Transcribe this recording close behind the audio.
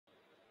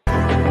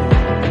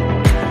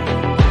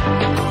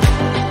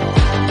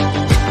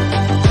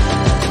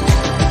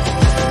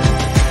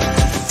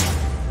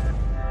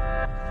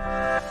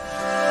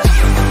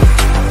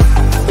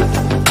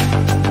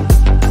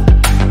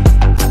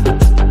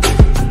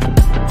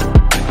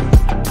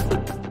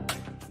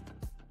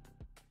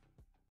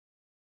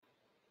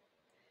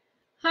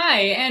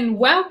And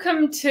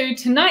welcome to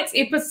tonight's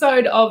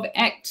episode of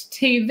ACT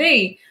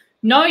TV.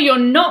 No, you're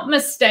not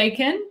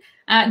mistaken.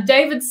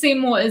 David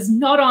Seymour is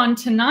not on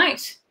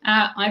tonight.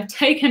 I've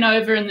taken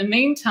over in the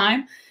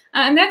meantime.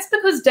 And that's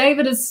because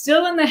David is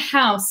still in the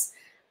House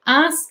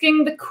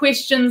asking the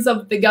questions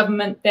of the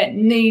government that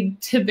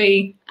need to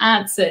be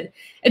answered.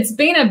 It's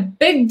been a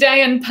big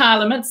day in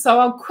Parliament, so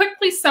I'll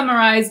quickly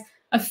summarise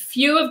a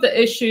few of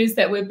the issues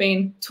that we've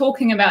been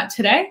talking about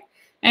today.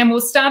 And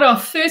we'll start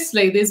off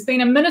firstly, there's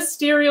been a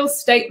ministerial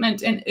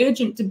statement and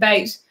urgent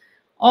debate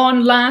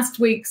on last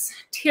week's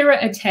terror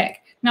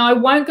attack. Now, I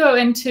won't go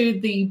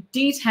into the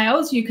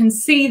details. You can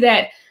see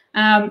that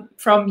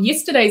from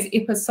yesterday's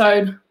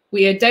episode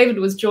where David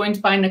was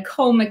joined by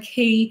Nicole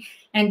McKee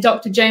and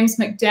Dr. James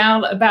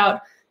McDowell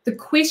about the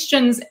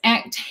questions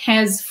ACT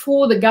has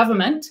for the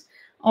government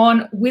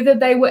on whether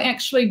they were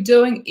actually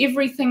doing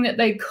everything that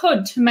they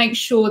could to make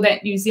sure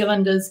that New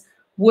Zealanders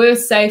were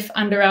safe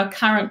under our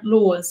current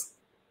laws.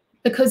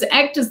 Because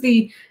ACT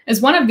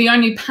is one of the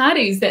only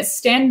parties that's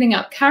standing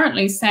up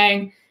currently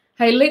saying,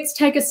 hey, let's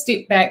take a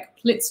step back.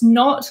 Let's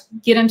not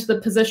get into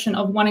the position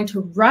of wanting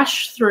to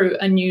rush through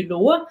a new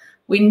law.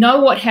 We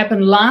know what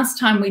happened last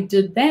time we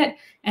did that,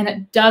 and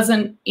it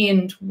doesn't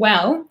end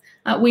well.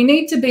 We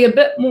need to be a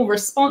bit more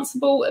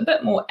responsible, a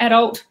bit more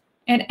adult,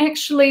 and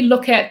actually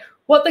look at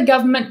what the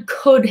government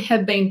could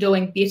have been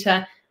doing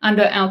better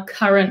under our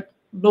current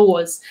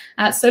laws.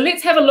 So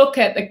let's have a look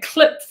at the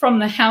clip from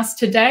the House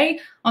today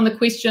on the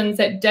questions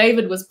that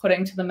David was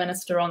putting to the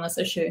Minister on this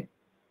issue.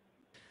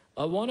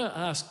 I want to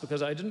ask,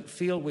 because I didn't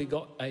feel we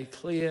got a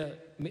clear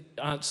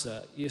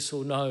answer, yes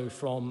or no,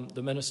 from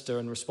the Minister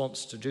in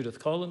response to Judith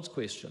Collins'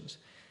 questions.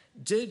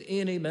 Did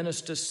any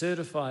minister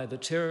certify the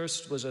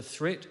terrorist was a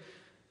threat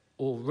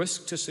or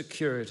risk to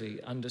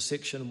security under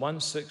Section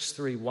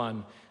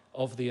 1631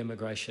 of the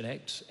Immigration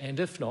Act? And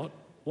if not,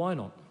 why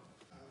not?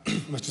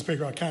 Mr.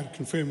 Speaker, I can't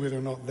confirm whether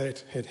or not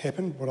that had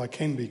happened. What I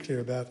can be clear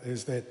about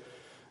is that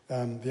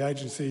the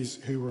agencies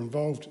who were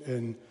involved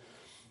in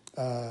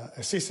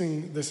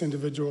assessing this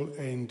individual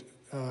and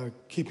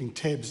keeping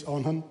tabs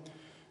on him,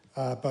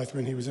 both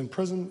when he was in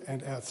prison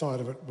and outside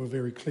of it, were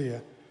very clear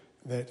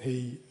that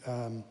he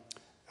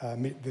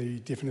met the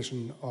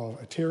definition of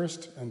a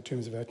terrorist in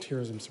terms of our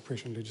terrorism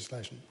suppression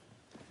legislation.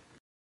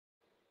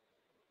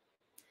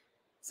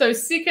 So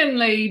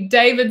secondly,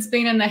 David's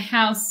been in the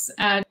House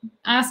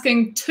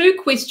asking two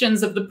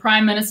questions of the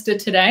Prime Minister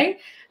today,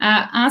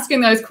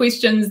 asking those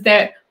questions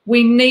that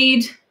we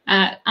need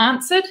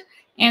answered.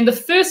 And the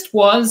first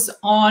was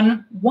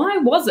on why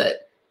was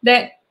it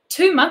that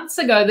 2 months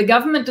ago the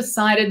government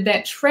decided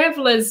that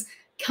travellers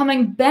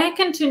coming back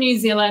into New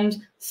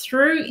Zealand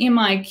through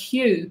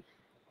MIQ,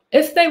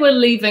 if they were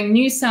leaving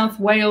New South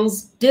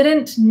Wales,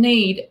 didn't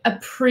need a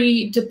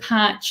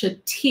pre-departure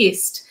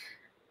test.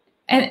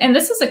 And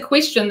this is a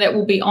question that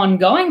will be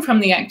ongoing from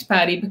the ACT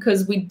Party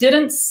because we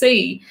didn't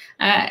see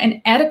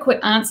an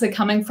adequate answer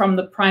coming from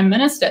the Prime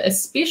Minister,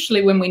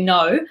 especially when we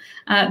know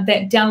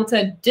that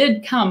Delta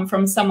did come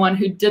from someone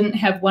who didn't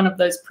have one of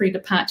those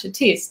pre-departure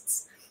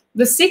tests.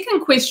 The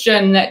second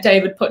question that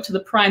David put to the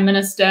Prime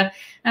Minister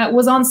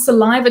was on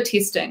saliva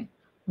testing.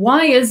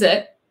 Why is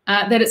it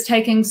that it's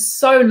taking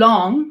so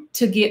long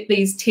to get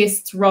these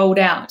tests rolled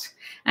out?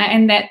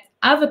 And that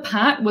other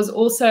part was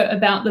also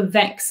about the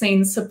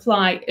vaccine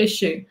supply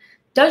issue.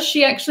 Does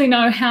she actually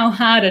know how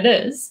hard it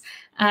is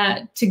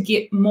to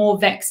get more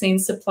vaccine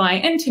supply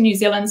into New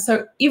Zealand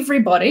so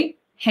everybody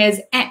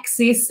has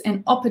access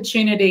and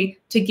opportunity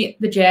to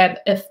get the jab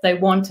if they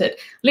want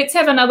it? Let's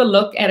have another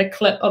look at a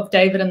clip of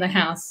David in the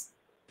House.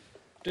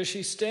 Does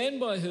she stand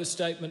by her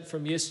statement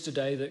from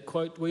yesterday that,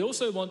 quote, we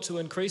also want to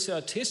increase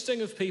our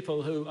testing of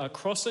people who are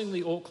crossing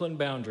the Auckland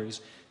boundaries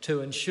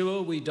to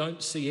ensure we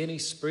don't see any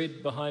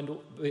spread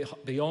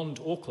beyond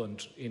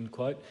Auckland, end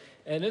quote?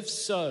 And if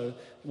so,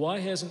 why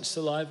hasn't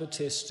saliva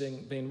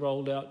testing been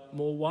rolled out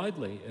more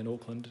widely in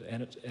Auckland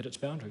and at its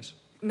boundaries?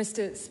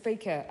 Mr.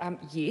 Speaker,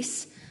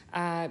 yes.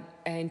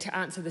 And to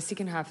answer the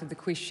second half of the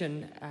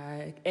question,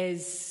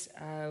 as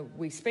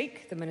we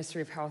speak, the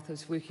Ministry of Health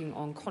is working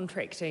on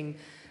contracting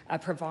a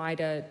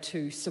provider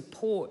to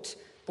support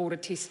border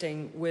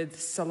testing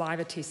with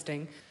saliva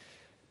testing.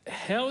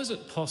 How is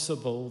it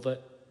possible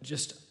that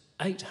just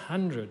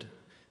 800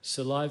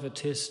 saliva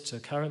tests are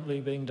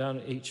currently being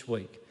done each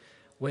week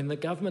when the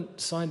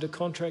government signed a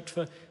contract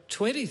for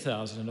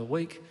 20,000 a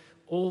week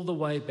all the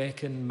way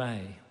back in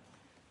May?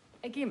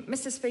 Again,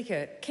 Mr.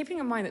 Speaker, keeping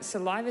in mind that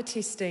saliva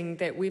testing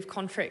that we've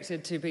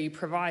contracted to be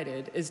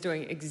provided is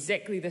doing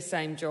exactly the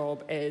same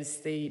job as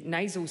the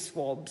nasal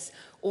swabs,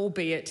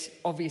 albeit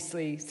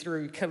obviously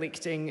through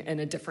collecting in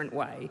a different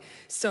way.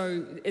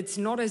 So it's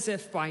not as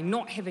if by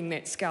not having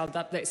that scaled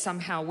up that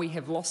somehow we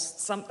have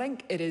lost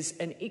something. It is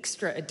an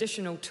extra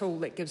additional tool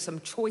that gives some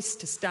choice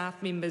to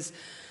staff members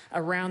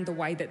around the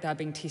way that they're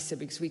being tested,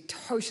 because we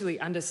totally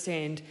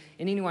understand,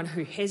 and anyone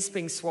who has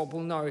been swabbed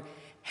will know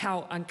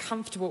how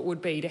uncomfortable it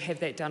would be to have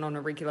that done on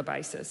a regular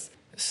basis.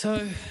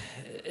 So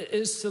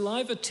is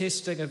saliva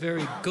testing a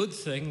very good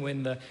thing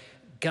when the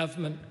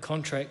government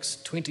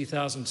contracts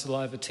 20,000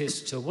 saliva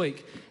tests a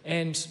week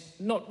and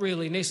not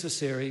really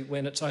necessary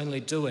when it's only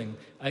doing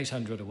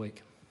 800 a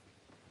week.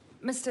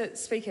 Mr.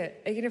 Speaker,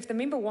 again, if the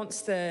member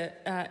wants the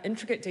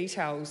intricate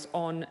details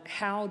on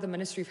how the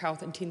Ministry of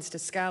Health intends to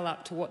scale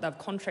up to what they've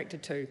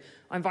contracted to,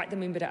 I invite the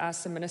member to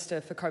ask the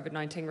Minister for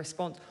COVID-19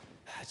 response.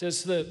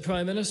 Does the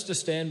Prime Minister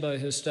stand by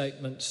her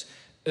statements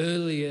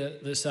earlier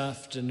this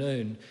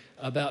afternoon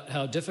about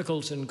how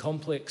difficult and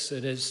complex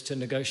it is to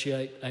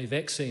negotiate a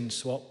vaccine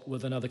swap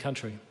with another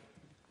country?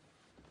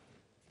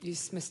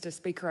 Yes, Mr.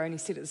 Speaker, I only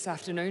said it this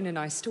afternoon and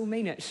I still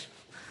mean it.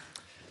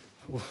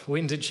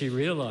 When did she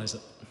realise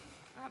it?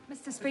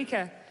 Mr.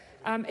 Speaker,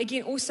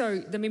 again, also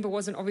the member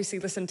wasn't obviously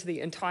listened to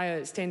the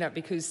entire stand-up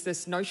because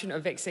this notion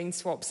of vaccine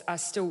swaps are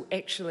still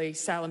actually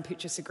sale and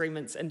purchase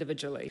agreements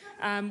individually.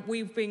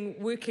 We've been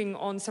working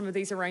on some of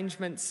these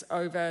arrangements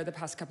over the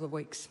past couple of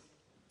weeks.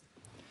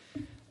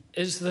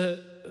 Is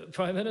the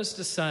Prime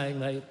Minister saying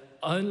they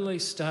only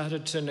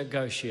started to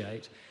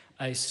negotiate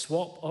a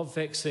swap of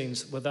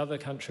vaccines with other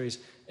countries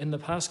in the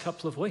past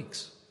couple of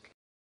weeks?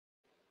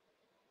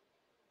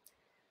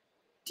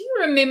 Do you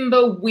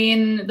remember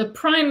when the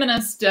Prime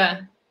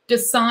Minister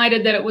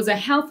decided that it was a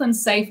health and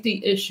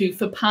safety issue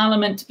for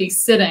Parliament to be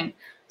sitting,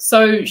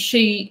 so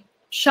she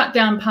shut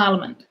down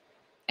Parliament?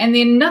 And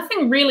then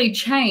nothing really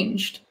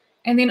changed.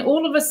 And then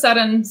all of a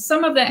sudden,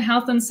 some of that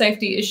health and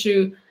safety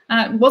issue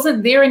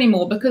wasn't there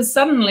anymore because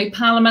suddenly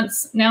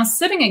Parliament's now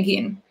sitting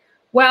again.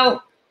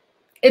 Well,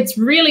 it's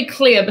really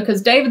clear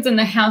because David's in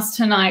the House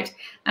tonight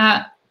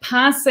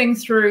passing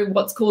through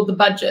what's called the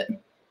budget,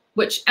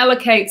 which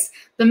allocates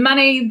the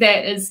money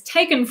that is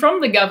taken from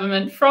the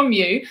government, from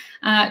you,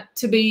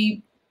 to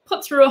be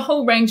put through a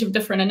whole range of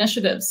different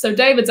initiatives. So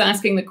David's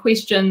asking the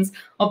questions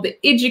of the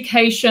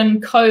Education,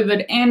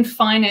 COVID and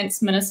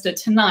Finance Minister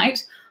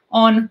tonight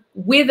on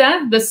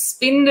whether the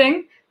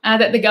spending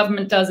that the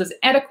government does is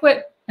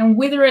adequate and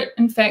whether it,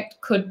 in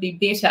fact, could be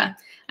better.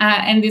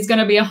 And there's going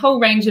to be a whole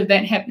range of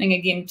that happening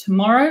again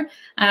tomorrow.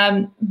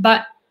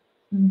 But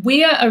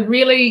we are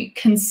really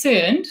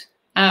concerned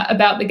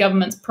about the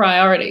government's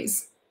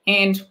priorities.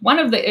 And one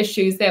of the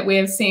issues that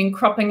we're seeing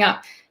cropping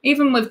up,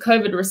 even with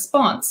COVID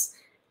response,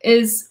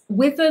 is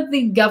whether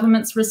the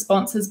government's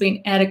response has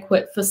been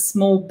adequate for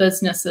small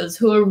businesses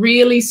who are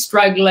really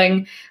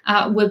struggling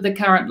with the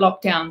current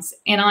lockdowns.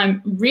 And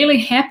I'm really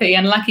happy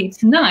and lucky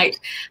tonight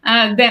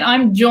that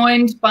I'm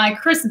joined by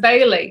Chris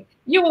Baillie.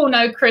 You all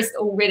know Chris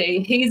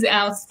already. He's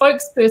our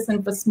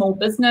spokesperson for small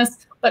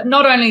business. But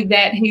not only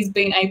that, he's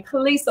been a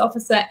police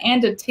officer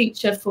and a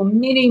teacher for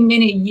many,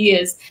 many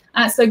years.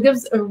 So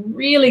gives a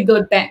really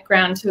good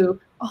background to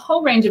a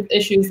whole range of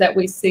issues that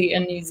we see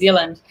in New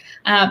Zealand.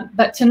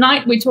 But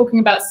tonight we're talking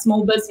about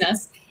small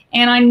business.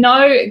 And I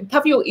know,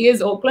 cover your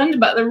ears, Auckland,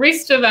 but the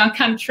rest of our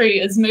country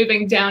is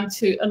moving down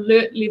to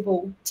alert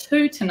level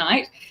 2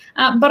 tonight.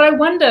 But I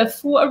wonder,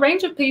 for a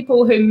range of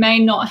people who may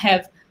not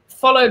have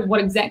followed what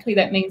exactly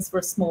that means for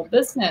a small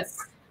business,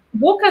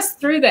 walk us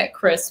through that,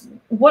 Chris.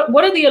 What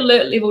do the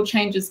alert level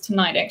changes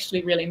tonight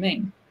actually really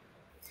mean?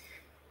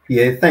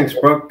 Yeah, thanks,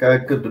 Brooke.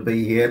 Good to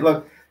be here.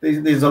 Look,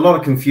 there's a lot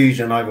of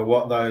confusion over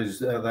what those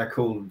they're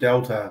called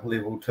Delta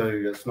level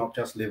 2. It's not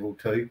just level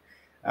 2.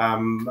 A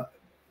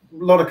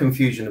lot of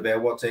confusion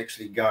about what's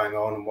actually going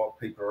on and what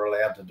people are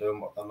allowed to do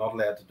and what they're not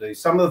allowed to do.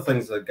 Some of the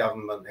things the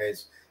government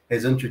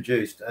has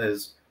introduced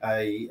is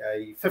a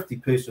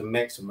 50-person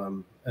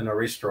maximum in a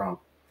restaurant,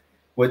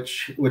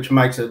 which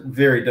makes it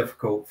very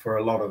difficult for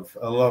a lot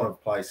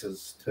of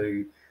places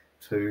to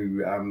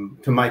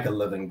make a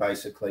living.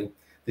 Basically,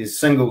 there's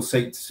single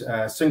seats,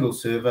 single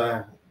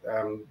server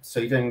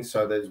seating,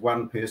 so there's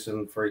one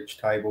person for each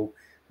table,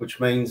 which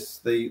means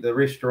the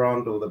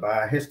restaurant or the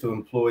bar has to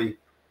employ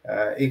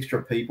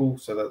extra people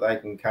so that they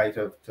can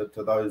cater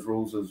to those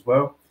rules as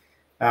well.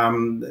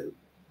 The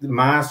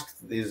mask,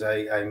 there's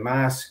a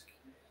mask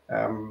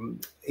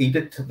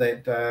edict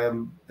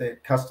that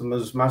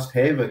customers must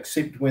have,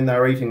 except when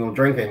they're eating or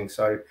drinking.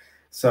 So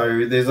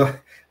there's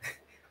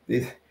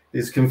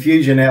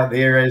confusion out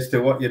there as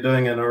to what you're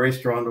doing in a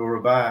restaurant or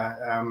a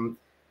bar.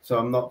 So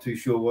I'm not too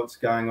sure what's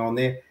going on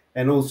there.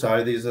 And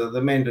also there's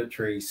the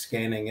mandatory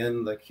scanning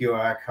in the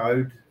QR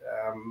code,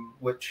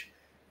 which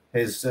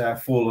has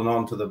fallen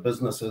onto the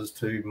businesses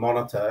to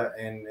monitor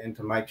and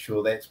to make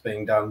sure that's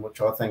being done,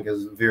 which I think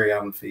is very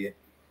unfair.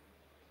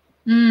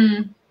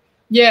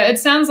 Yeah, it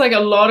sounds like a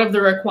lot of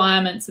the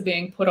requirements are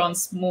being put on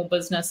small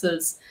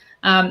businesses,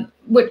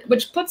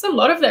 which puts a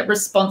lot of that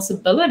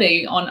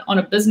responsibility on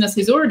a business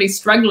who's already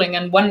struggling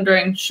and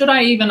wondering, should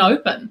I even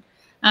open?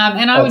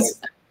 And I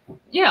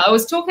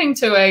was talking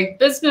to a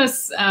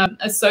business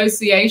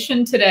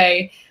association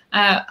today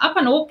up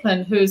in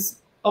Auckland who's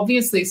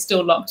obviously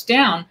still locked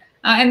down.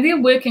 And they're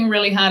working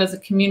really hard as a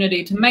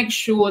community to make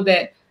sure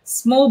that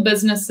small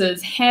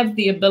businesses have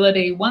the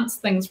ability, once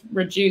things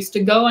reduce,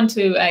 to go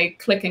into a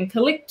click and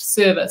collect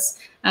service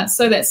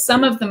so that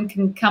some of them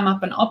can come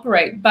up and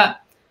operate. But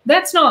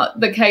that's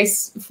not the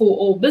case for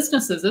all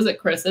businesses, is it,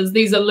 Chris? As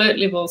these alert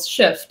levels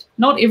shift,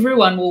 not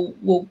everyone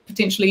will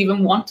potentially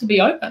even want to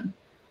be open.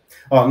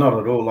 Oh, not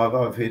at all.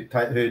 I've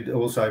heard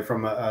also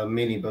from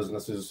many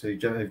businesses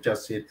who've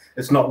just said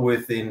it's not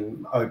worth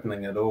them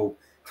opening at all.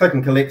 Click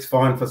and collect's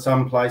fine for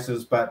some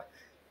places, but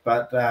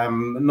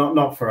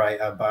not for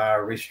a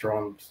bar,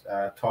 restaurant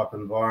type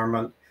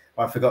environment.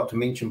 I forgot to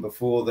mention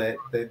before that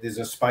there's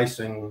a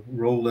spacing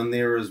rule in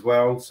there as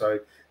well. So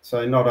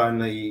not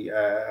only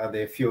are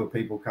there fewer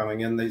people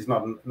coming in, there's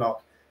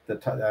not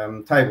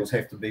the tables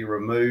have to be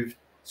removed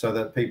so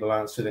that people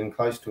aren't sitting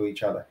close to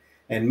each other.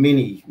 And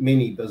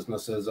many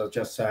businesses are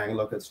just saying,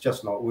 look, it's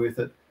just not worth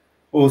it.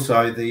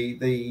 Also,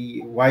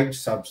 the wage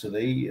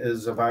subsidy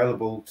is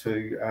available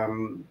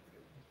to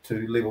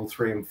level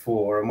 3 and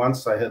 4, and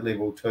once they hit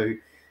level 2,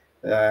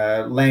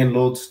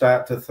 landlords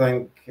start to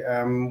think,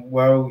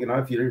 well, you know,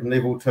 if you're in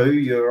level 2,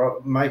 you're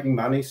making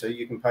money, so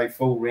you can pay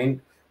full rent,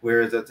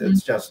 whereas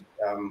it's just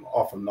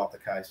often not the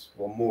case,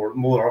 or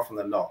more often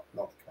than not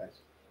the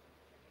case.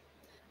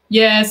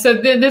 Yeah, so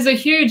there's a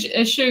huge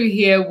issue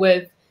here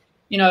with,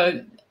 you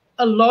know,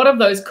 a lot of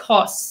those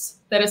costs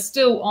that are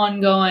still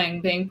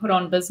ongoing being put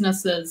on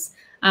businesses,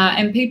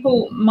 and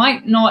people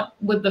might not,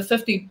 with the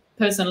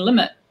 50-person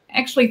limit,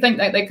 actually think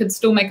that they could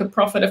still make a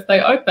profit if they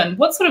open.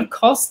 What sort of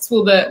costs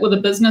will the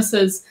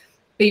businesses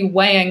be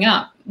weighing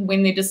up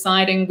when they're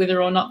deciding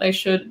whether or not they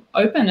should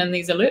open in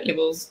these alert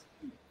levels?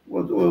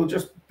 Well,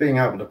 just being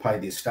able to pay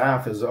their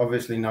staff is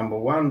obviously number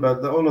one,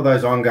 but all of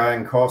those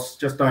ongoing costs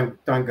just don't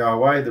go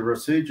away. The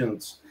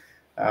resurgence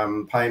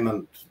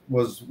payment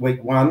was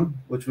week 1,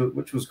 which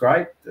was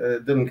great.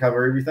 Didn't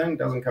cover everything,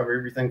 doesn't cover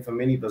everything for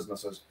many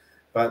businesses,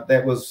 but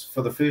that was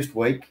for the first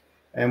week,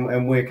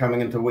 and we're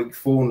coming into week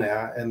 4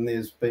 now, and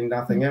there's been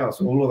nothing else.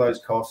 All of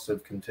those costs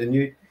have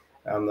continued.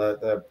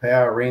 The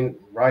power, rent,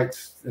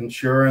 rates,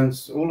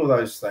 insurance, all of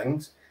those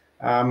things,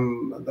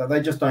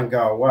 they just don't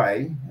go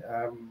away.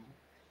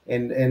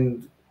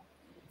 And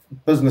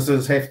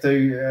businesses have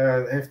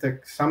to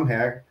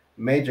somehow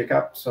magic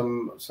up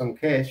some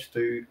cash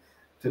to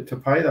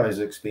pay those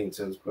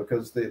expenses,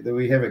 because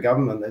we have a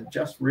government that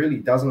just really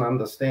doesn't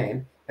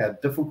understand how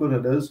difficult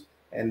it is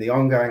and the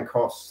ongoing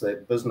costs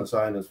that business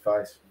owners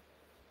face.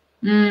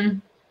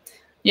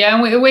 Yeah,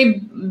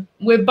 and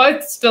we're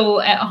both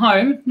still at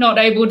home, not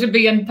able to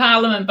be in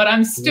Parliament, but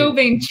I'm still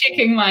been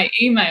checking my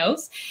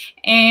emails,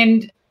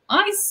 and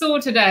I saw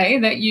today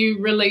that you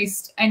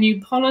released a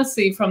new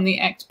policy from the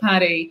ACT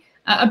Party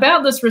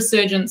about this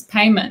resurgence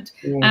payment.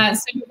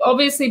 So you've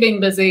obviously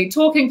been busy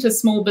talking to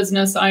small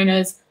business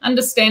owners,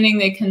 understanding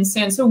their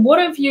concerns. So what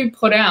have you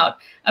put out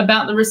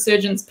about the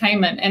resurgence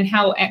payment and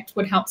how ACT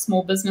would help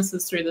small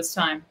businesses through this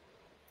time?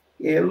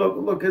 Yeah,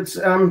 look, it's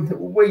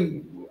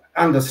we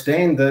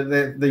understand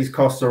that these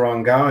costs are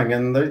ongoing,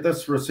 and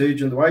this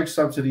resurgent wage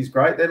subsidy is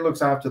great. That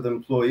looks after the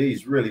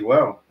employees really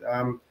well.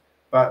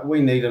 But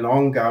we need an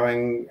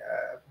ongoing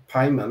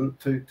payment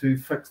to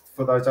fix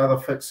for those other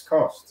fixed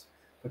costs,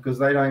 because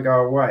they don't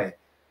go away.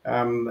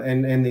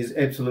 And there's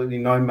absolutely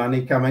no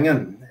money coming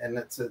in, and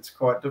it's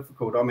quite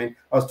difficult. I mean,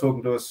 I was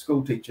talking to a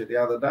school teacher the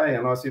other day,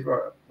 and I said,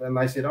 right, and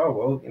they said, oh,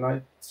 well, you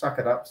know, suck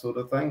it up, sort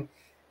of thing.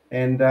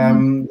 And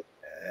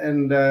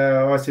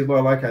I said,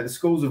 well, okay, the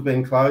schools have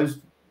been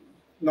closed,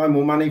 no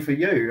more money for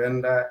you.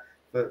 And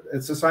but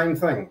it's the same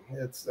thing.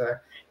 It's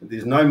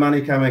there's no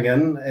money coming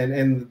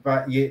in,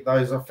 but yet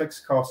those are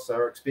fixed costs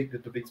are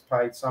expected to be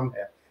paid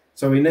somehow.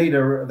 So we need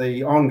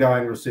the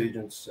ongoing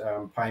resurgence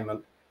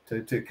payment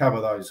to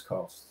cover those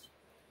costs.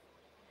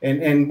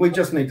 And we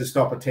just need to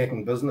stop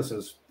attacking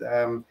businesses.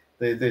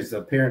 There's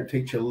the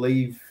parent-teacher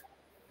leave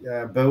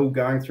bill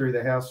going through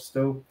the House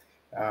still.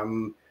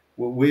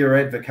 We are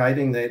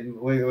advocating that.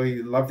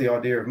 We love the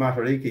idea of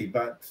matariki,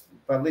 but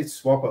let's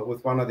swap it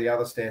with one of the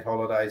other stat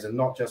holidays and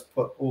not just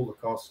put all the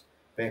costs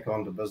back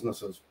onto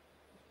businesses.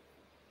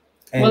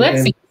 Well, that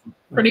seems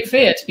pretty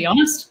fair, to be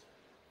honest.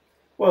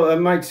 Well,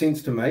 it makes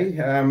sense to me.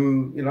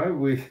 You know,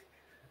 we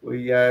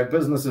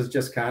businesses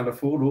just can't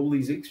afford all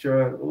these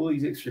extra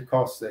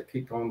costs that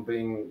keep on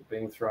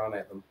being thrown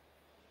at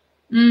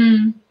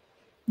them.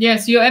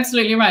 Yes, you're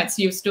absolutely right.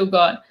 So you've still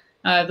got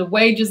the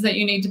wages that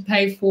you need to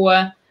pay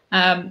for,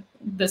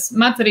 this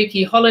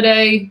matariki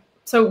holiday.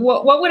 So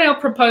what would our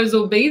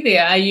proposal be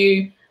there? Are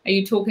you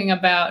talking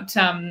about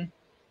you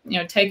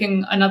know,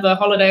 taking another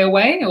holiday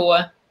away,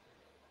 or?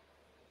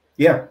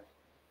 Yeah.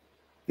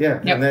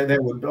 Yep. And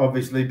that would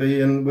obviously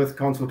be in with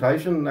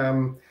consultation,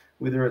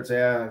 whether it's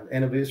our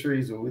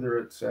anniversaries or whether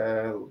it's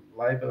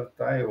Labour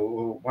Day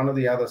or one of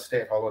the other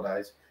stat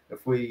holidays.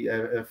 If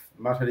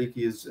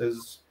matariki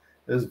is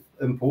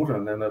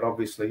important, and it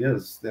obviously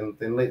is, then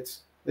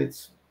let's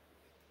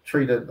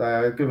treat it,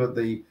 give it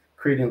the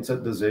credence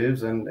it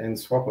deserves, and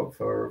swap it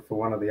for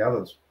one of the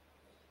others.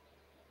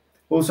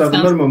 Also, the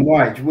minimum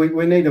wage.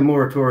 We need a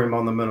moratorium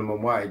on the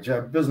minimum wage.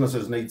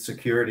 Businesses need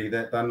security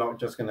that they're not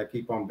just going to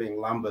keep on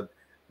being lumbered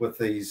with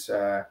these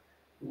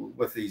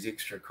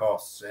extra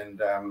costs,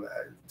 and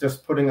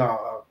just pulling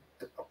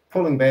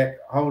back,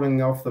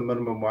 holding off the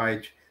minimum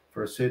wage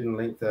for a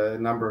certain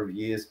number of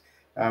years.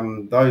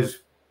 Those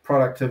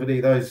productivity,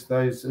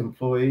 those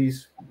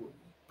employees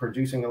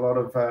producing a lot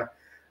of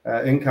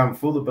income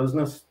for the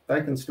business,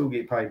 they can still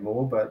get paid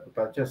more, but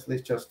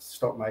let's just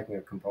stop making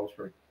it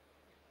compulsory.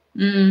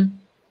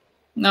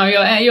 No,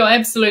 you're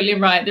absolutely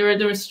right.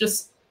 There's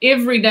just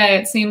every day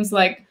it seems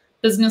like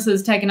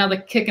businesses take another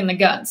kick in the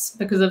guts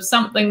because of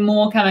something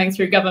more coming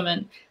through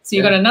government. So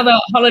you've got another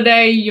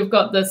holiday. You've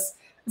got this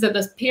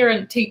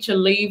parent-teacher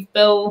leave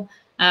bill.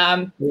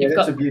 You've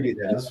got a beauty,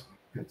 that is.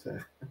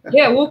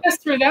 Yeah, walk us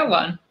through that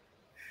one.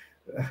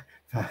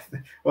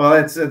 Well,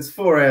 it's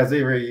 4 hours.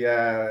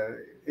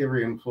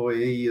 Every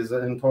employee is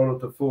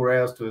entitled to 4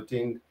 hours to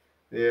attend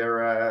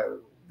their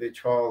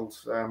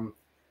child's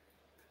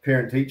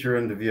parent-teacher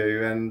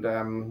interview, and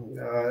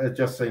it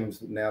just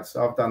seems now.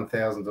 I've done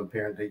thousands of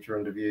parent-teacher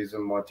interviews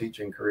in my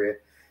teaching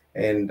career,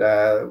 and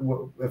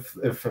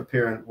if a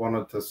parent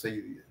wanted to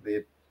see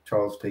their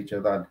child's teacher,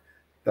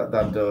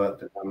 they'd do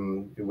it.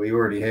 We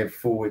already have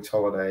 4 weeks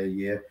holiday a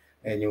year,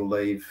 annual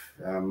leave,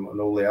 and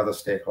all the other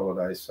stat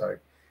holidays.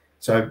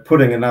 So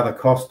putting another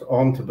cost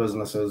onto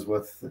businesses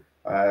with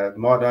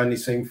might only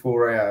seem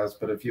 4 hours,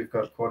 but if you've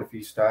got quite a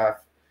few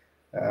staff,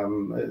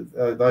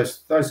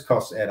 those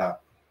costs add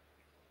up.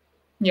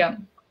 Yeah,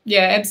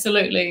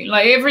 absolutely.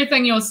 Like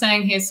everything you're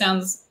saying here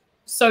sounds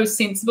so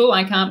sensible.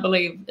 I can't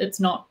believe it's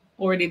not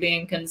already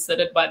being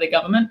considered by the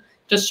government.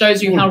 Just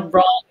shows you how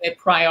wrong their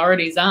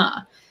priorities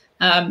are.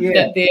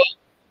 That they're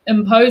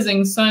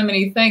imposing so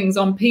many things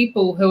on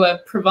people who are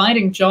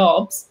providing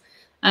jobs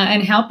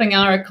and helping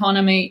our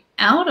economy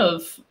out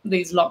of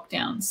these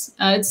lockdowns.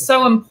 It's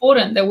so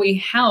important that we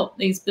help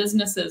these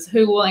businesses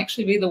who will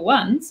actually be the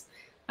ones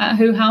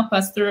who help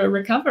us through a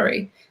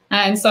recovery.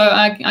 And so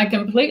I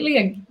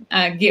completely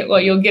get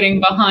what you're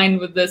getting behind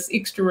with this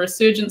extra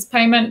resurgence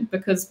payment,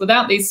 because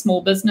without these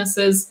small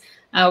businesses,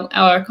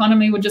 our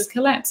economy would just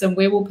collapse. And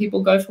where will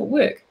people go for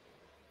work?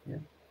 Yeah,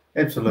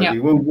 absolutely. Yeah.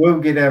 We'll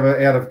get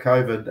out of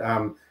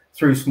COVID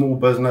through small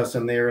business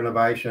and their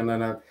innovation.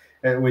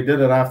 And we did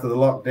it after the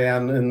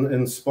lockdown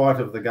in spite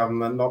of the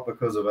government, not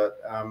because of it.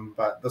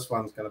 But this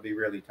one's going to be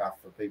really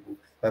tough for people.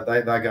 That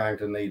they're going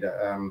to need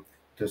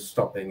to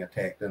stop being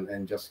attacked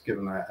and just give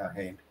them a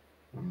hand.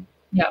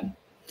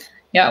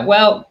 Yeah.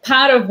 Well,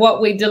 part of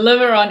what we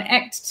deliver on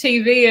ACT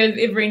TV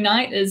every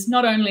night is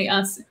not only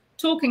us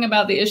talking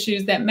about the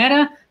issues that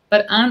matter,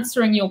 but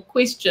answering your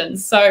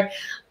questions. So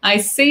I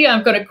see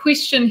I've got a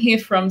question here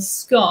from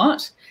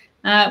Scott,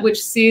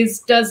 which says,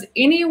 does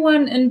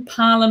anyone in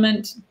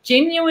Parliament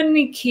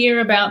genuinely care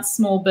about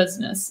small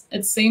business?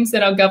 It seems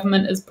that our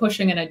government is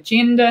pushing an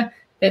agenda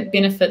that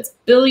benefits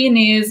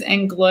billionaires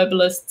and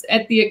globalists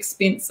at the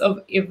expense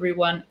of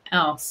everyone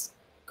else.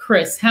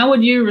 Chris, how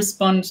would you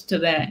respond to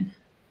that?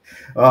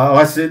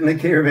 I certainly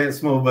care about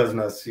small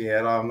business.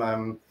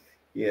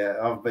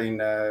 I've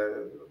been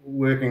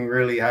working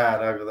really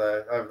hard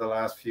over the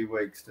last few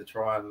weeks to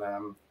try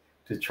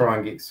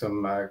and get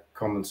some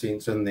common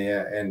sense in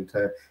there and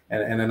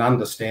an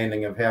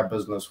understanding of how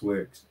business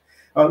works.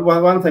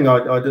 Well, one thing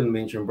I didn't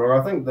mention, bro,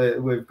 I think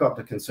that we've got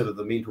to consider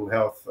the mental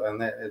health,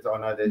 and that is, I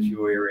know that's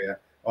your area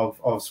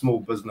of small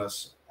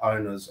business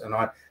owners, and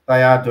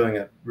they are doing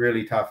it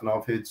really tough. And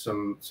I've heard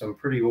some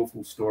pretty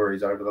awful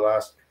stories over the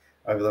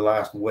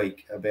last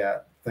week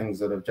about things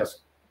that are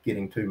just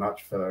getting too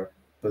much for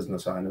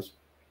business owners.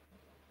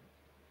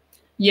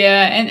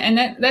 Yeah,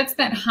 and that's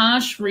that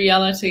harsh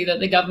reality that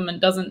the government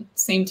doesn't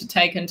seem to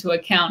take into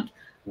account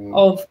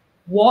of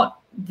what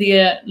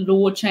their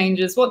law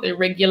changes, what their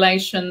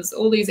regulations,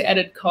 all these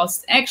added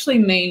costs actually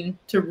mean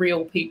to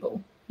real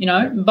people. You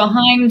know,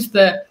 behind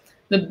the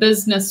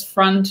business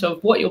front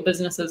of what your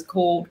business is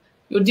called,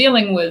 you're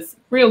dealing with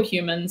real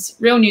humans,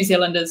 real New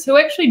Zealanders who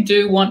actually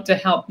do want to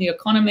help the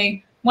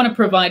economy, want to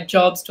provide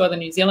jobs to other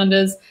New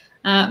Zealanders,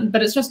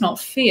 but it's just not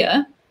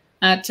fair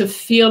to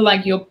feel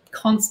like you're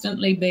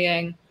constantly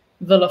being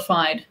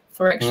vilified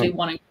for actually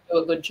wanting to do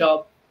a good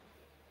job.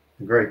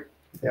 Agree.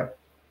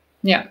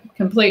 Yeah,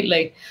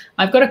 completely.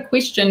 I've got a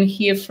question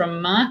here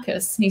from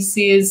Marcus. He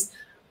says,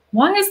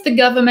 why is the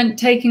government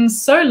taking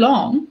so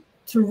long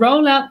to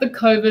roll out the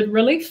COVID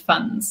relief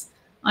funds?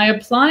 I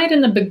applied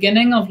in the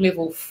beginning of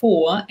level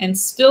 4 and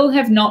still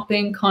have not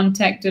been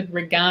contacted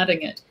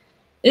regarding it.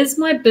 Is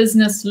my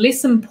business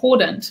less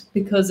important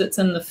because it's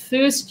in the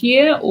first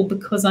year or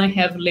because I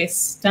have less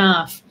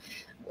staff?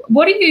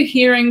 What are you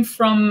hearing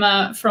from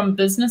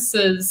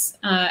businesses?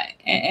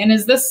 And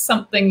is this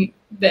something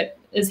that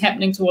is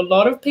happening to a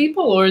lot of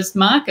people, or is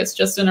Marcus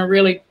just in a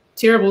really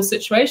terrible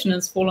situation and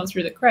has fallen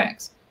through the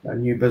cracks? A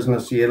new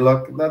business, yeah.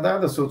 Look, they're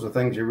the sorts of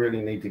things you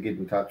really need to get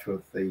in touch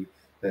with the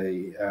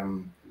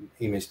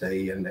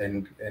MSD,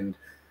 and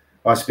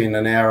I spend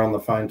an hour on the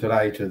phone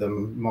today to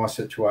them. My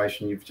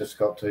situation, you've just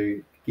got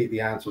to get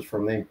the answers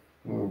from them.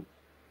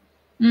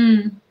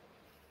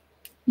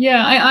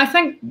 Yeah, I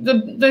think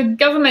the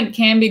government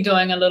can be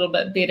doing a little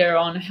bit better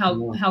on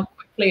how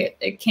quickly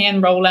it can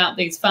roll out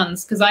these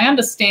funds, because I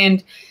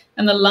understand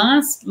in the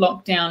last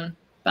lockdown,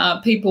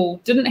 people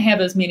didn't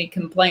have as many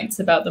complaints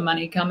about the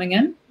money coming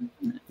in.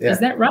 Yeah. Is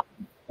that right?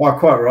 Oh,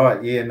 quite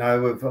right. Yeah,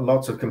 no, we've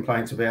lots of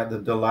complaints about the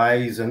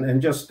delays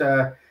and just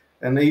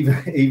and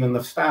even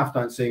the staff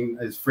don't seem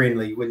as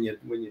friendly when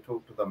you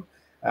talk to them.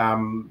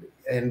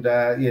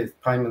 Yeah,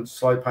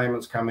 slow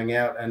payments coming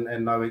out,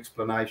 and no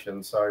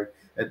explanation. So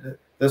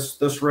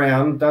this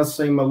round does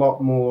seem a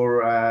lot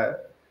more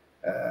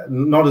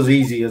not as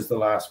easy as the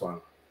last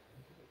one.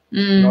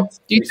 Do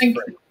you think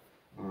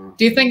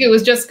it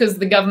was just because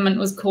the government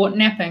was caught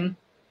napping?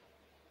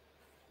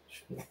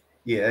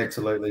 Yeah,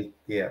 absolutely.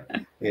 Yeah.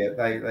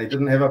 They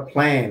didn't have a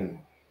plan.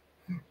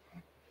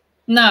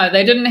 No,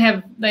 they didn't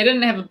have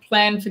a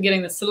plan for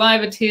getting the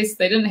saliva test.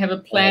 They didn't have a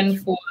plan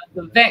for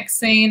the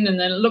vaccine, and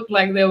then it looked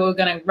like they were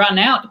going to run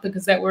out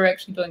because that we're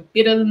actually doing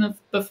better than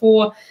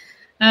before.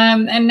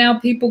 And now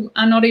people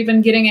are not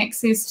even getting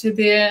access to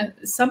their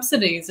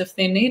subsidies if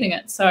they're needing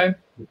it. So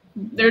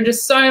there are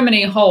just so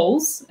many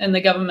holes in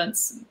the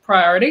government's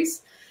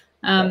priorities.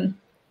 And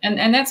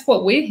that's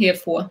what we're here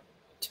for,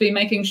 to be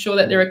making sure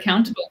that they're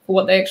accountable for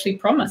what they actually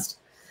promised.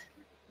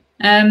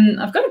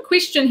 I've got a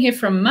question here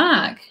from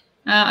Mark.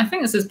 I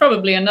think this is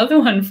probably another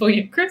one for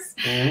you, Chris.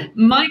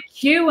 My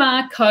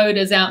QR code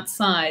is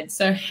outside,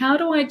 so how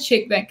do I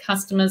check that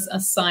customers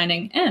are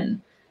signing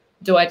in?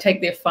 Do I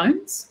take their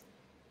phones?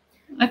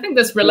 I think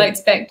this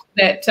relates back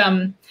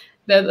to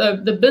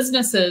that the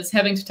businesses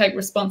having to take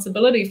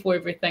responsibility for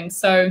everything.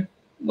 So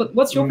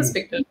what's your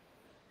perspective?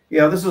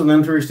 Yeah, this is an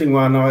interesting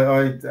one.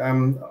 I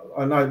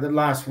know that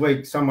last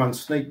week someone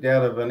sneaked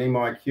out of an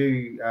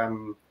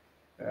MIQ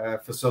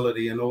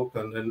facility in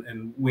Auckland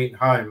and went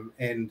home,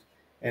 and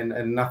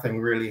nothing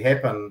really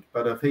happened.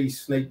 But if he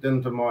sneaked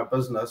into my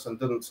business and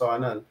didn't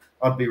sign in,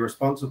 I'd be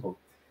responsible.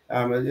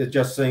 It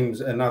just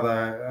seems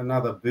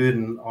another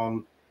burden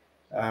on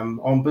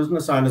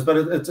business owners. But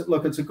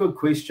it's a good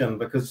question,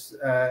 because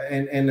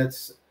and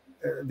it's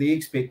the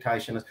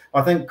expectation is,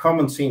 I think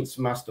common sense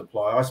must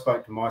apply. I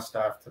spoke to my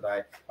staff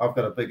today. I've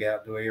got a big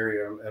outdoor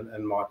area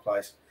in my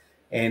place,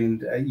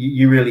 and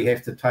you really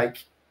have to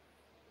take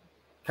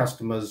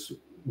customers'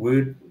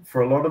 word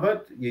for a lot of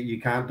it.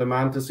 You can't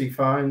demand to see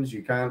phones.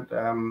 You can't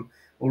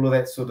all of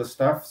that sort of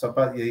stuff. So,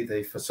 but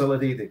the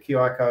facility, the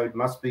QR code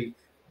must be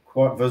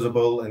quite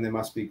visible, and there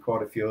must be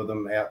quite a few of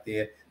them out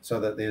there,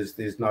 so that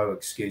there's no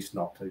excuse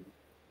not to.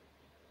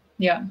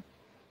 Yeah.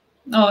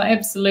 Oh,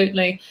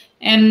 absolutely.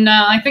 And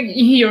I think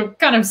you're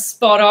kind of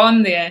spot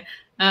on there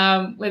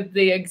with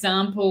the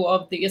example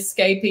of the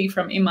escapee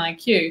from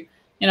MIQ.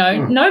 You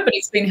know,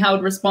 nobody's been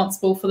held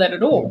responsible for that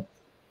at all.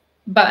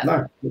 But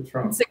no, that's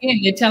right. Again,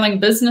 you're telling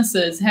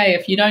businesses, hey,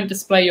 if you don't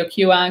display your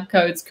QR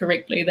codes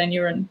correctly, then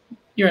you're in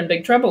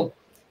big trouble.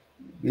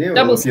 Yeah,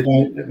 well,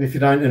 if you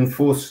don't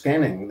enforce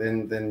scanning,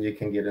 then you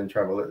can get in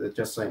trouble. It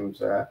just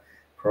seems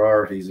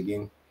priorities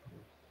again.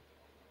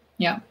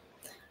 Yeah.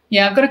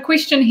 Yeah, I've got a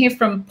question here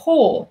from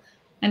Paul,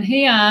 and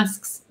he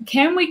asks,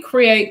 can we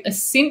create a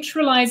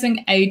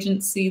centralizing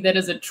agency that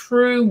is a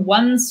true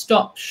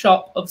one-stop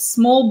shop of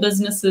small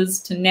businesses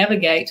to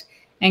navigate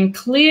and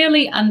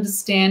clearly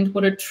understand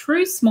what a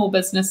true small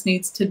business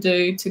needs to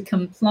do to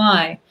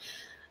comply?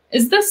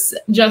 Is this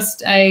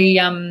just I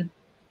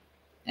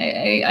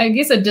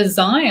guess, a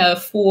desire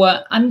for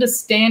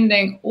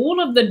understanding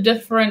all of the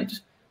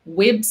different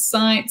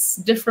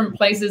websites, different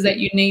places that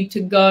you need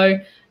to go?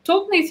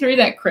 Talk me through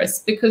that, Chris,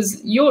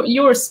 because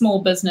you're a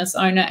small business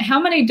owner. How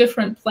many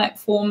different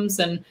platforms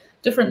and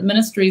different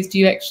ministries do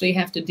you actually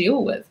have to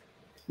deal with?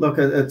 Look,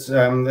 it's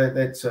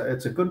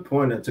a good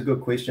point. It's a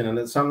good question, and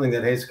it's something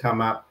that has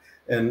come up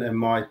in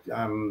my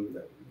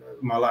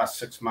last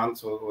 6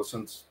 months or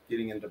since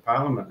getting into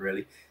Parliament.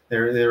 Really,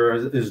 there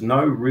is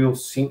no real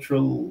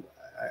central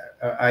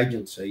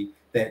agency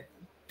that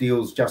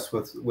deals just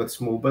with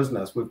small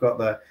business. We've got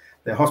the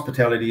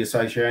Hospitality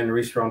Association, the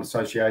Restaurant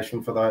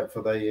Association for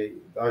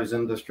those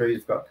industries.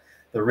 We've got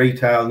the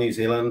Retail New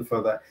Zealand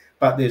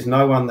but there's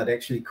no one that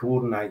actually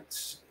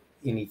coordinates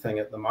anything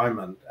at the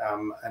moment.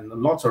 And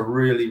lots of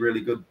really, really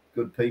good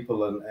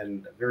people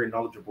and very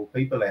knowledgeable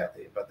people out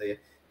there, but there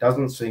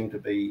doesn't seem to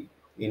be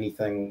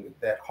anything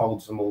that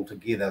holds them all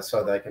together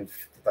so they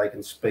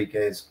can speak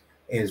as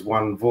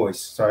one voice.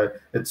 So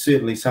it's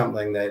certainly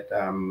something that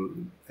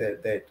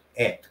that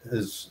ACT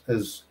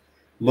is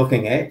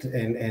looking at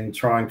and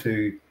trying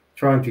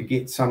to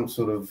get some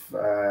sort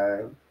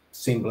of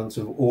semblance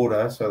of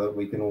order, so that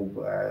we can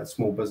all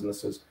small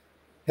businesses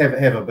have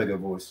a bigger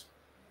voice.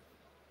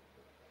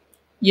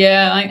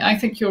 Yeah, I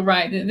think you're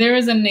right. There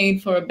is a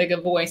need for a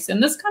bigger voice,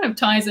 and this kind of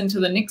ties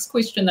into the next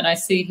question that I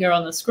see here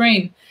on the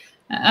screen.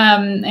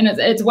 And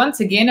it's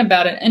once again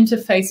about an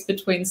interface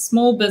between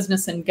small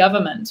business and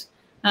government.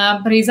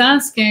 But he's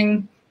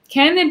asking,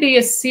 can there be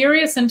a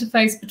serious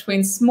interface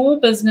between small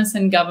business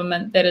and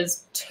government that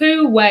is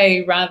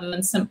two-way rather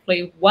than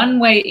simply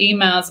one-way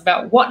emails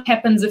about what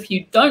happens if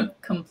you don't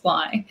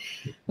comply?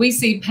 We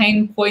see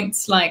pain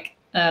points like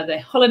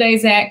the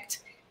Holidays Act,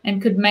 and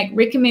could make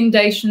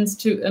recommendations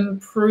to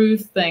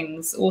improve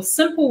things, or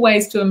simple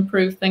ways to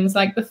improve things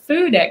like the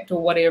Food Act or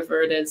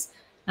whatever it is,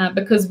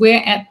 because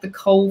we're at the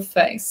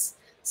coalface.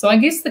 So I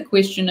guess the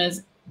question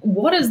is,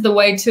 what is the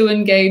way to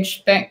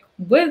engage back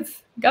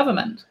with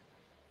government?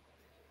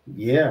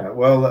 Yeah,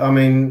 well, I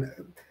mean,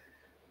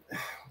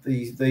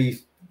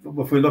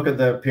 if we look at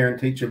the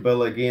parent-teacher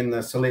bill again,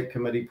 the select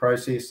committee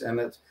process, and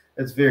it's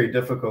it's very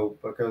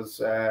difficult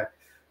because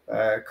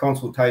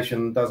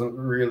consultation doesn't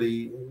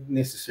really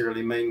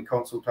necessarily mean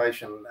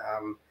consultation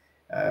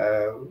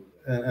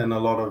in a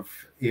lot of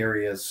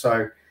areas.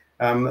 So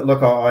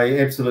look, I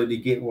absolutely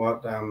get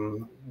what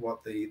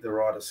the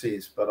writer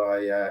says, but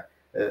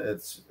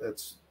it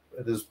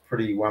is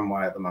pretty one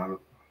way at the moment.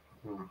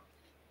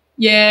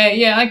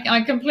 Yeah,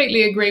 I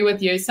completely agree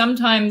with you.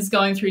 Sometimes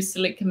going through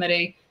select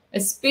committee,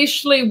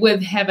 especially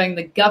with having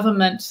the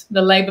government,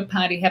 the Labour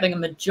Party having a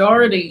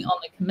majority on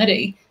the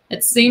committee,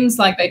 it seems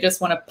like they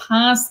just want to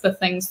pass the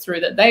things through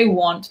that they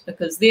want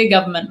because their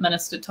government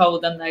minister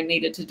told them they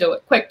needed to do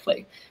it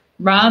quickly,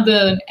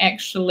 rather than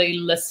actually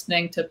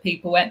listening to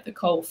people at the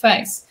coal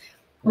face.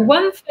 Yeah.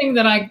 One thing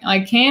that I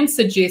can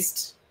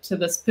suggest to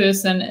this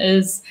person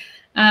is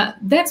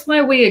that's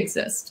why we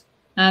exist.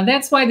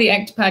 That's why the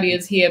ACT Party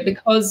is here,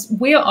 because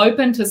we're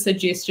open to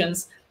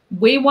suggestions.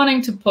 We're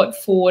wanting to put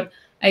forward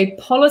a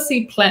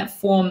policy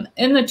platform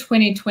in the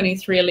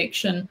 2023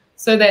 election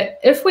so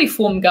that if we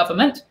form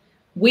government,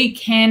 we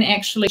can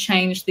actually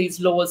change these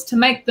laws to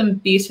make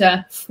them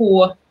better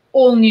for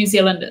all New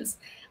Zealanders.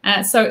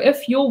 So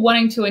if you're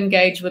wanting to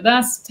engage with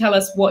us, tell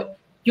us what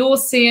you're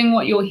seeing,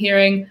 what you're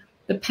hearing,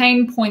 the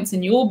pain points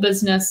in your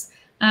business,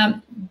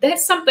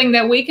 that's something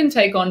that we can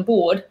take on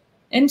board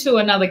into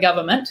another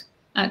government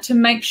to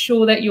make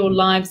sure that your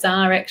lives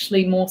are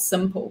actually more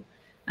simple.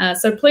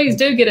 So please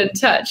do get in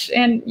touch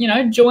and,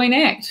 join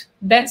ACT.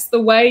 That's the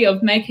way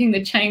of making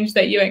the change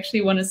that you actually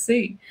want to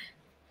see.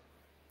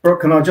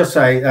 Brooke, can I just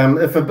say,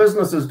 if a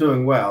business is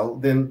doing well,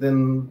 then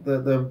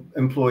the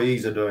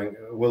employees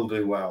will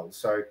do well.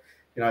 So,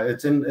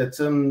 it's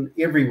in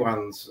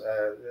everyone's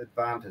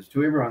advantage,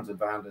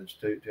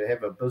 to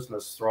have a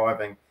business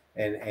thriving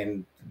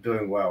and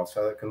doing well,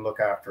 so it can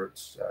look after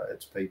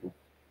its people.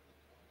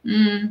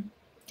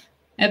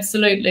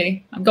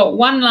 Absolutely. I've got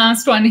one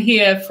last one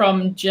here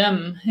from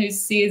Jim, who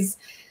says,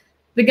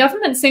 the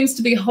government seems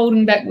to be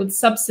holding back with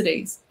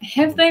subsidies.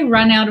 Have they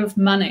run out of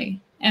money?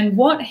 And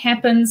what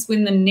happens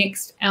when the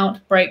next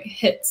outbreak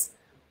hits?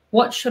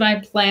 What should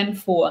I plan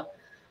for?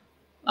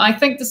 I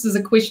think this is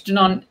a question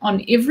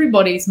on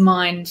everybody's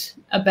mind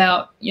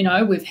about,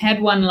 we've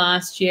had one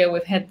last year,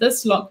 we've had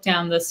this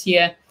lockdown this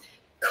year.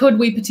 Could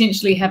we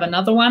potentially have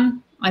another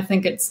one? I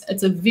think it's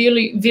a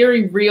very,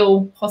 very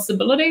real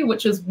possibility,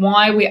 which is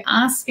why we're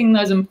asking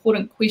those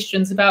important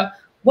questions about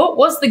what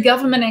was the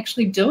government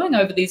actually doing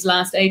over these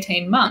last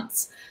 18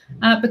 months?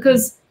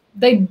 Because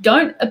they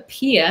don't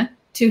appear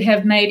to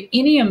have made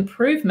any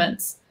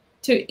improvements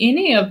to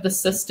any of the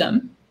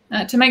system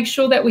to make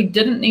sure that we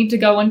didn't need to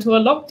go into a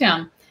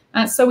lockdown.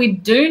 So we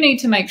do need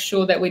to make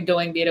sure that we're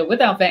doing better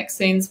with our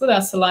vaccines, with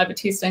our saliva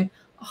testing,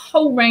 a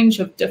whole range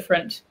of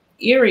different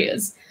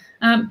areas.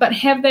 But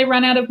have they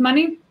run out of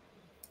money?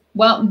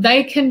 Well,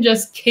 they can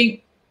just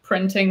keep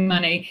printing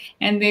money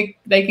and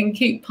they can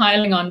keep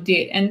piling on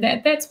debt. And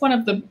that's one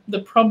of the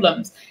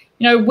problems.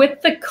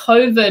 With the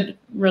COVID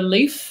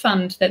relief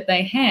fund that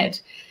they had,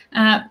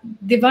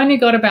 they've only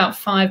got about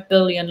 5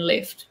 billion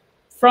left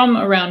from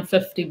around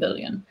 50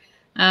 billion.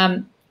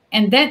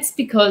 And that's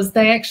because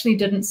they actually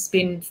didn't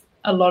spend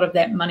a lot of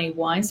that money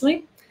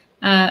wisely.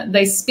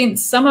 They spent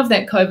some of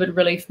that COVID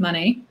relief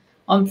money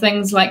on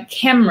things like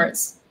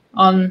cameras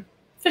on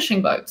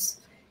fishing boats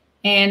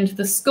and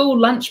the school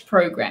lunch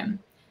program.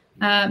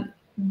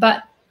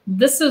 But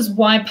this is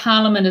why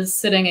Parliament is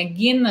sitting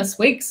again this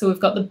week. So we've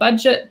got the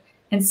budget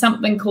and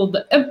something called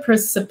the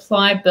IPRIS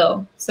supply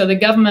bill. So the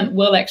government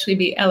will actually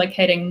be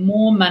allocating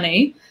more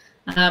money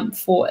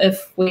for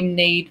if we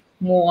need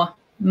more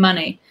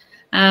money.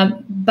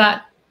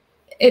 But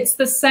it's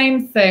the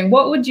same thing.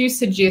 What would you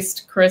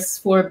suggest, Chris,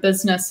 for a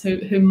business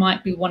who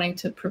might be wanting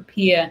to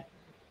prepare?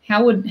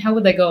 How would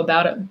they go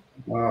about it?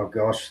 Oh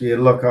gosh, yeah.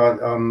 Look,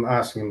 I'm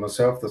asking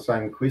myself the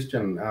same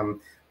question.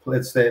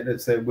 It's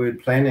that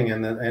word planning,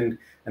 and that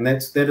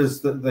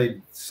is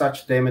the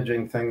such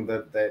damaging thing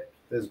that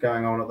is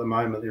going on at the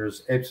moment. There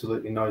is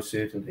absolutely no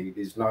certainty.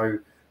 There's no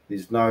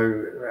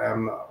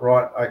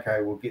right.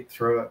 Okay, we'll get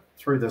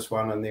through this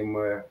one, and then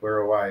we're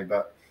away.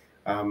 But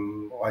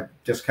I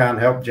just can't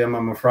help Jim,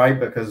 I'm afraid,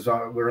 because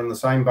we're in the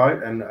same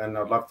boat, and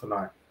I'd love to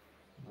know.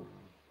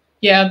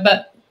 Yeah,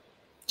 but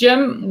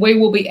Jim, we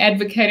will be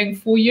advocating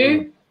for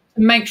you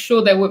to make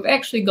sure that we've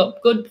actually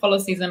got good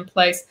policies in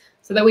place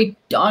so that we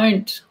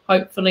don't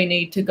hopefully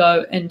need to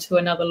go into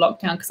another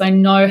lockdown, because I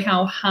know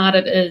how hard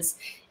it is.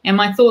 And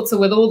my thoughts are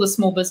with all the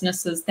small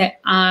businesses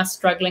that are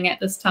struggling at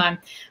this time.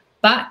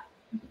 But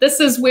this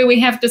is where we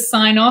have to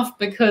sign off,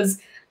 because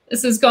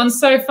this has gone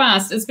so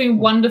fast. It's been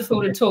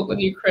wonderful to talk with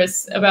you,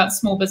 Chris, about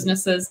small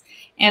businesses.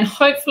 And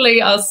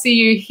hopefully I'll see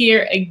you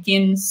here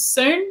again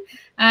soon.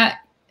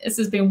 This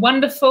has been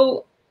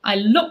wonderful. I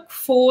look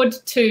forward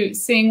to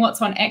seeing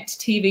what's on ACT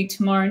TV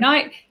tomorrow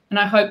night. And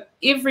I hope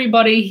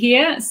everybody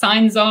here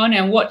signs on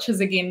and watches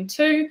again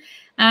too.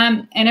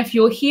 And if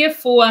you're here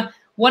for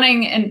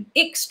wanting an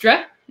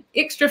extra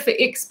for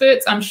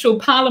experts, I'm sure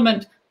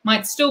Parliament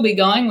might still be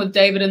going with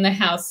David in the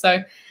house.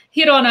 So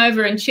head on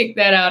over and check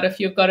that out if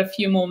you've got a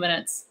few more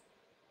minutes.